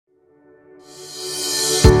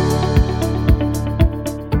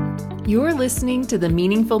You're listening to the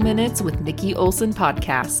Meaningful Minutes with Nikki Olson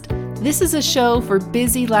podcast. This is a show for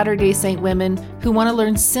busy Latter-day Saint women who want to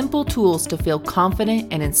learn simple tools to feel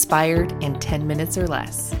confident and inspired in 10 minutes or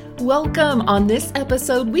less. Welcome. On this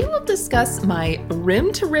episode, we will discuss my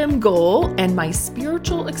rim to rim goal and my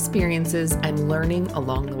spiritual experiences I'm learning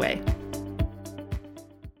along the way.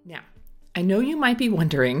 Now, I know you might be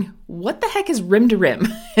wondering, what the heck is rim to rim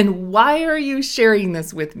and why are you sharing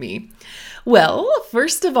this with me? Well,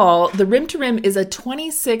 first of all, the Rim to Rim is a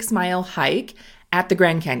 26-mile hike at the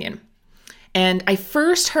Grand Canyon. And I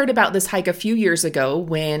first heard about this hike a few years ago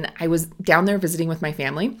when I was down there visiting with my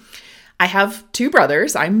family. I have two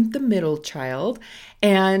brothers. I'm the middle child.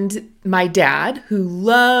 And my dad, who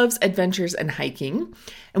loves adventures and hiking.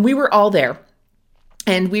 And we were all there.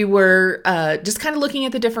 And we were just kind of looking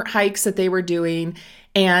at the different hikes that they were doing.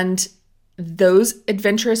 And those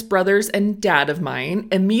adventurous brothers and dad of mine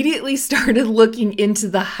immediately started looking into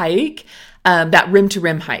the hike, that rim to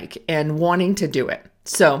rim hike, and wanting to do it.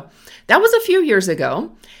 So that was a few years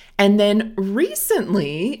ago. And then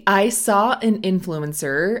recently I saw an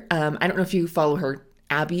influencer. I don't know if you follow her,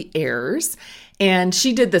 Abby Ayers, and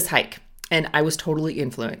she did this hike and I was totally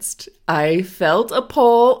influenced. I felt a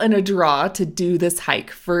pull and a draw to do this hike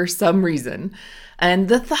for some reason. And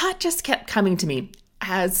the thought just kept coming to me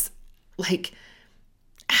as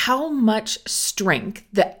how much strength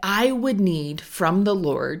that I would need from the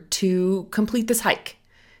Lord to complete this hike.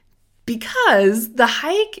 Because the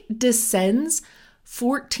hike descends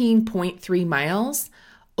 14.3 miles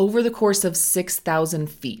over the course of 6,000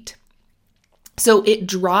 feet. So it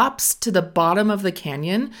drops to the bottom of the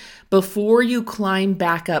canyon before you climb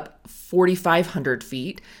back up 4,500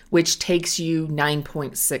 feet, which takes you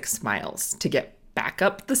 9.6 miles to get back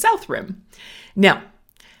up the south rim. Now,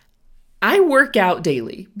 I work out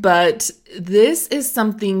daily, but this is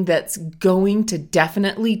something that's going to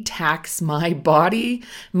definitely tax my body,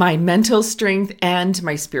 my mental strength, and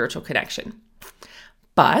my spiritual connection.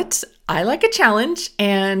 But I like a challenge,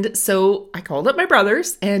 and so I called up my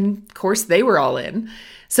brothers, and of course they were all in.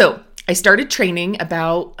 So I started training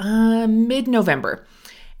about mid-November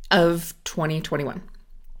of 2021.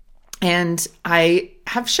 And I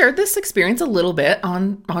have shared this experience a little bit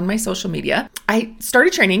on my social media. I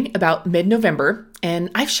started training about mid-November, and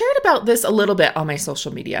I've shared about this a little bit on my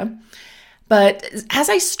social media. But as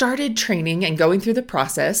I started training and going through the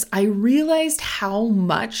process, I realized how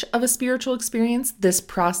much of a spiritual experience this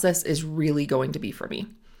process is really going to be for me.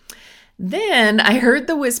 Then I heard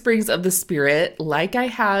the whisperings of the Spirit, like I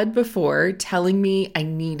had before, telling me I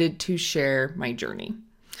needed to share my journey.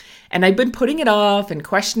 And I've been putting it off and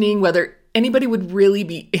questioning whether anybody would really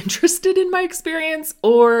be interested in my experience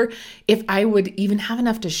or if I would even have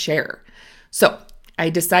enough to share. So I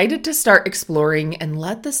decided to start exploring and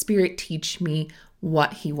let the Spirit teach me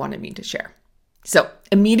what He wanted me to share. So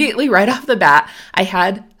immediately right off the bat, I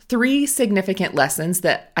had 3 significant lessons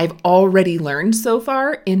that I've already learned so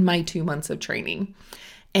far in my 2 months of training.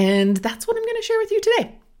 And that's what I'm going to share with you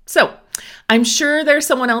today. So I'm sure there's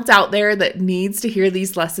someone else out there that needs to hear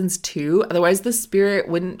these lessons too. Otherwise, the Spirit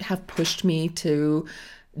wouldn't have pushed me to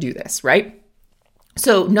do this, right?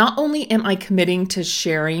 So not only am I committing to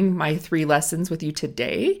sharing my 3 lessons with you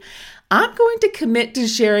today, I'm going to commit to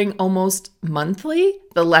sharing almost monthly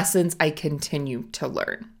the lessons I continue to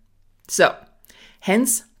learn. So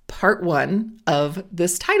hence part 1 of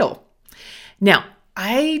this title. Now,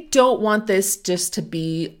 I don't want this just to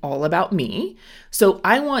be all about me. So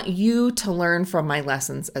I want you to learn from my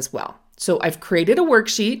lessons as well. So I've created a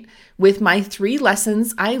worksheet with my 3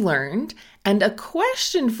 lessons I learned and a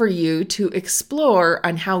question for you to explore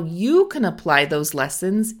on how you can apply those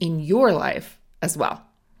lessons in your life as well.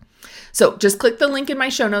 So just click the link in my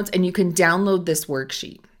show notes and you can download this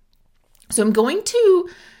worksheet. So I'm going to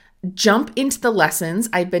jump into the lessons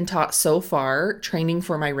I've been taught so far, training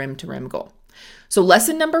for my rim to rim goal. So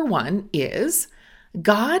lesson number 1 is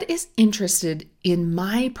God is interested in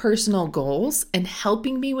my personal goals and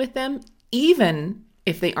helping me with them, even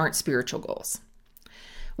if they aren't spiritual goals.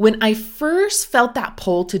 When I first felt that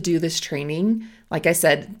pull to do this training, like I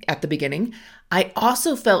said at the beginning, I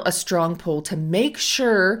also felt a strong pull to make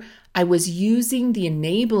sure I was using the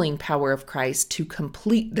enabling power of Christ to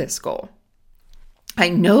complete this goal. I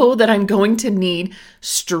know that I'm going to need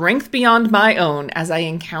strength beyond my own as I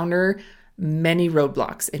encounter many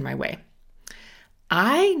roadblocks in my way.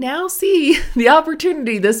 I now see the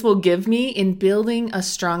opportunity this will give me in building a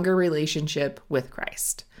stronger relationship with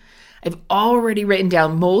Christ. I've already written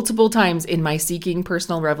down multiple times in my Seeking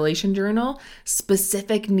Personal Revelation journal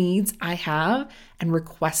specific needs I have and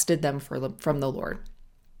requested them from the Lord.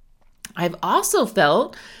 I've also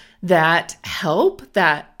felt that help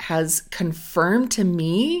that has confirmed to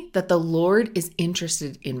me that the Lord is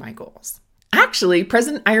interested in my goals. Actually,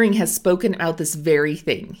 President Eyring has spoken about this very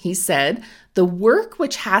thing. He said, "The work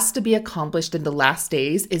which has to be accomplished in the last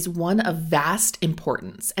days is one of vast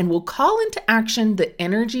importance and will call into action the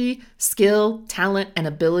energy, skill, talent, and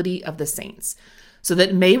ability of the saints, so that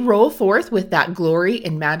it may roll forth with that glory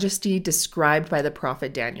and majesty described by the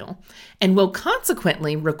prophet Daniel, and will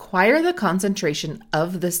consequently require the concentration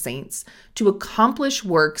of the saints to accomplish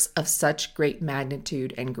works of such great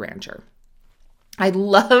magnitude and grandeur." I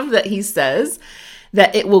love that he says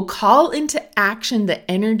that it will call into action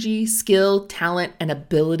the energy, skill, talent, and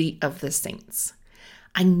ability of the saints.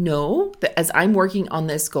 I know that as I'm working on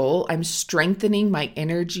this goal, I'm strengthening my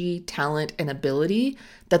energy, talent, and ability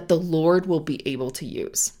that the Lord will be able to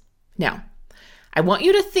use. Now, I want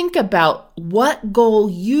you to think about what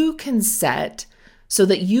goal you can set so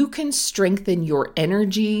that you can strengthen your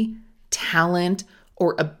energy, talent,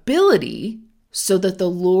 or ability so that the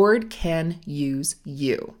Lord can use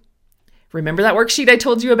you. Remember that worksheet I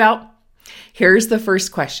told you about? Here's the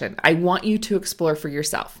first question I want you to explore for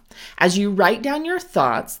yourself. As you write down your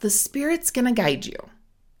thoughts, the Spirit's going to guide you.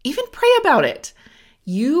 Even pray about it.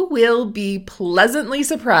 You will be pleasantly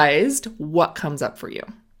surprised what comes up for you.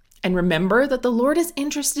 And remember that the Lord is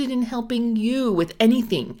interested in helping you with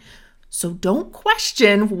anything. So don't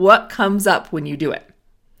question what comes up when you do it.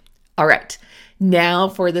 All right, now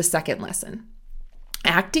for the second lesson.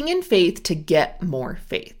 Acting in faith to get more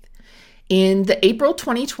faith. In the April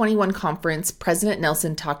 2021 conference, President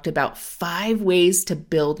Nelson talked about 5 ways to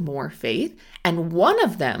build more faith, and one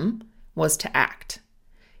of them was to act.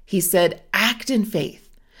 He said, act in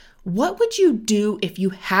faith. What would you do if you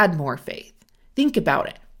had more faith? Think about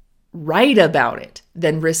it. Write about it.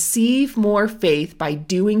 Then receive more faith by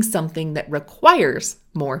doing something that requires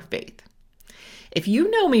more faith. If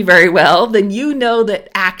you know me very well, then you know that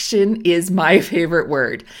action is my favorite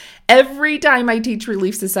word. Every time I teach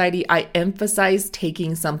Relief Society, I emphasize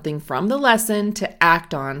taking something from the lesson to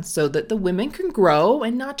act on so that the women can grow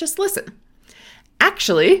and not just listen.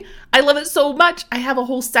 Actually, I love it so much, I have a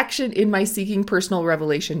whole section in my Seeking Personal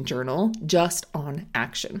Revelation journal just on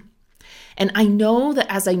action. And I know that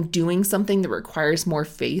as I'm doing something that requires more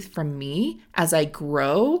faith from me, as I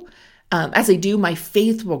grow, as I do, my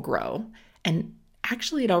faith will grow. And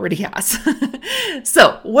actually, it already has.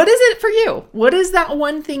 So what is it for you? What is that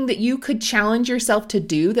one thing that you could challenge yourself to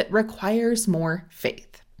do that requires more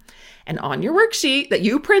faith? And on your worksheet that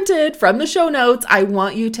you printed from the show notes, I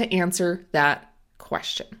want you to answer that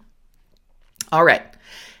question. All right.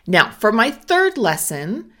 Now, for my third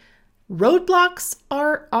lesson, roadblocks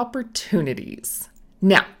are opportunities.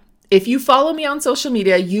 Now, if you follow me on social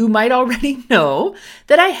media, you might already know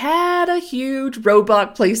that I had a huge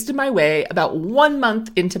roadblock placed in my way about 1 month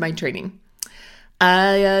into my training.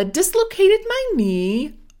 I dislocated my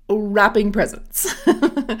knee wrapping presents.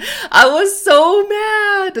 I was so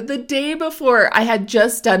mad. The day before, I had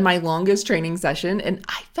just done my longest training session and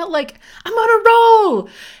I felt like I'm on a roll.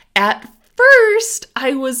 At first,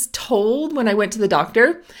 I was told when I went to the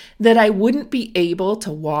doctor that I wouldn't be able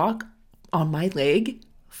to walk on my leg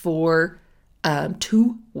for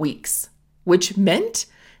 2 weeks, which meant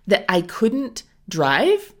that I couldn't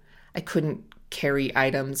drive, I couldn't carry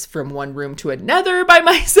items from one room to another by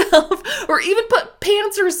myself, or even put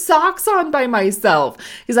pants or socks on by myself,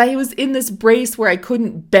 because I was in this brace where I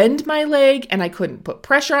couldn't bend my leg and I couldn't put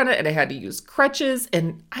pressure on it and I had to use crutches,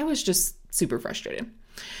 and I was just super frustrated.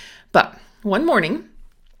 But one morning,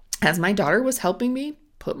 as my daughter was helping me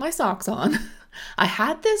put my socks on, I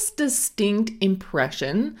had this distinct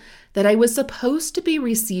impression that I was supposed to be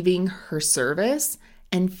receiving her service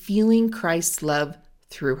and feeling Christ's love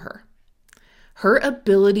through her. Her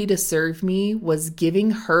ability to serve me was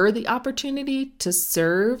giving her the opportunity to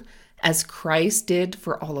serve as Christ did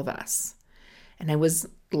for all of us. And I was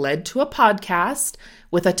led to a podcast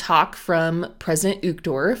with a talk from President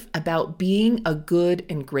Uchtdorf about being a good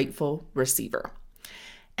and grateful receiver.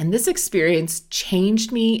 And this experience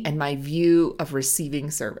changed me and my view of receiving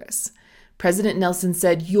service. President Nelson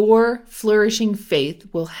said, "Your flourishing faith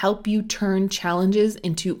will help you turn challenges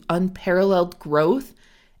into unparalleled growth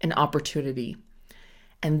and opportunity."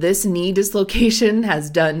 And this knee dislocation has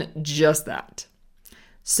done just that.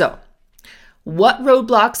 So, what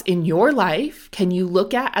roadblocks in your life can you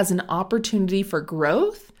look at as an opportunity for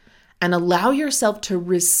growth and allow yourself to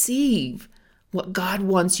receive what God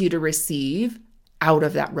wants you to receive out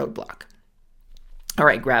of that roadblock? All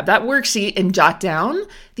right, grab that worksheet and jot down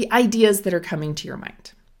the ideas that are coming to your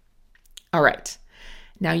mind. All right.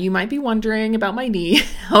 Now you might be wondering about my knee,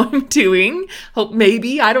 how I'm doing. Hope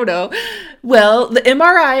maybe, I don't know. Well, the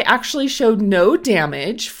MRI actually showed no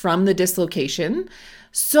damage from the dislocation,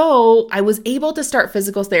 so I was able to start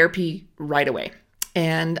physical therapy right away.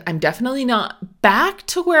 And I'm definitely not back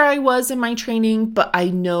to where I was in my training, but I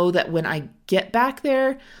know that when I get back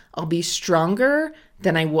there, I'll be stronger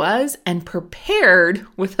than I was and prepared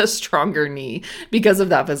with a stronger knee because of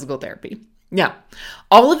that physical therapy. Now,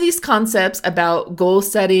 all of these concepts about goal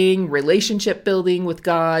setting, relationship building with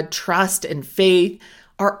God, trust, and faith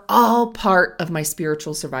are all part of my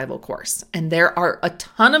spiritual survival course. And there are a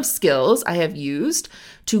ton of skills I have used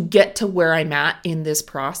to get to where I'm at in this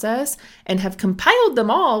process and have compiled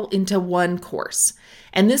them all into one course.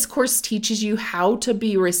 And this course teaches you how to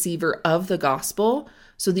be a receiver of the gospel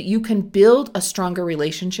so that you can build a stronger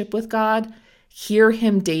relationship with God, hear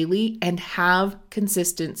Him daily, and have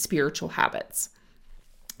consistent spiritual habits.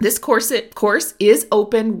 This course is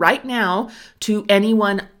open right now to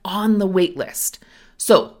anyone on the wait list.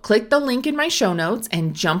 So click the link in my show notes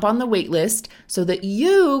and jump on the wait list so that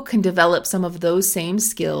you can develop some of those same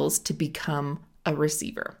skills to become a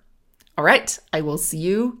receiver. All right, I will see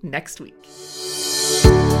you next week.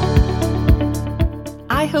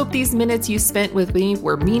 I hope these minutes you spent with me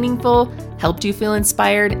were meaningful, helped you feel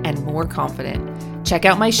inspired, and more confident. Check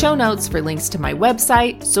out my show notes for links to my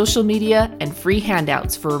website, social media, and free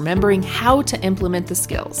handouts for remembering how to implement the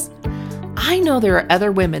skills. I know there are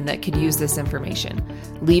other women that could use this information.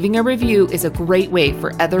 Leaving a review is a great way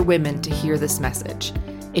for other women to hear this message.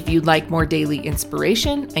 If you'd like more daily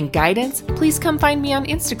inspiration and guidance, please come find me on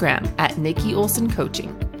Instagram at Nikki Olson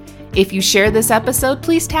Coaching. If you share this episode,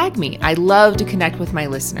 please tag me. I love to connect with my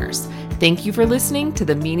listeners. Thank you for listening to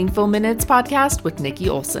the Meaningful Minutes podcast with Nikki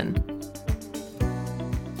Olson.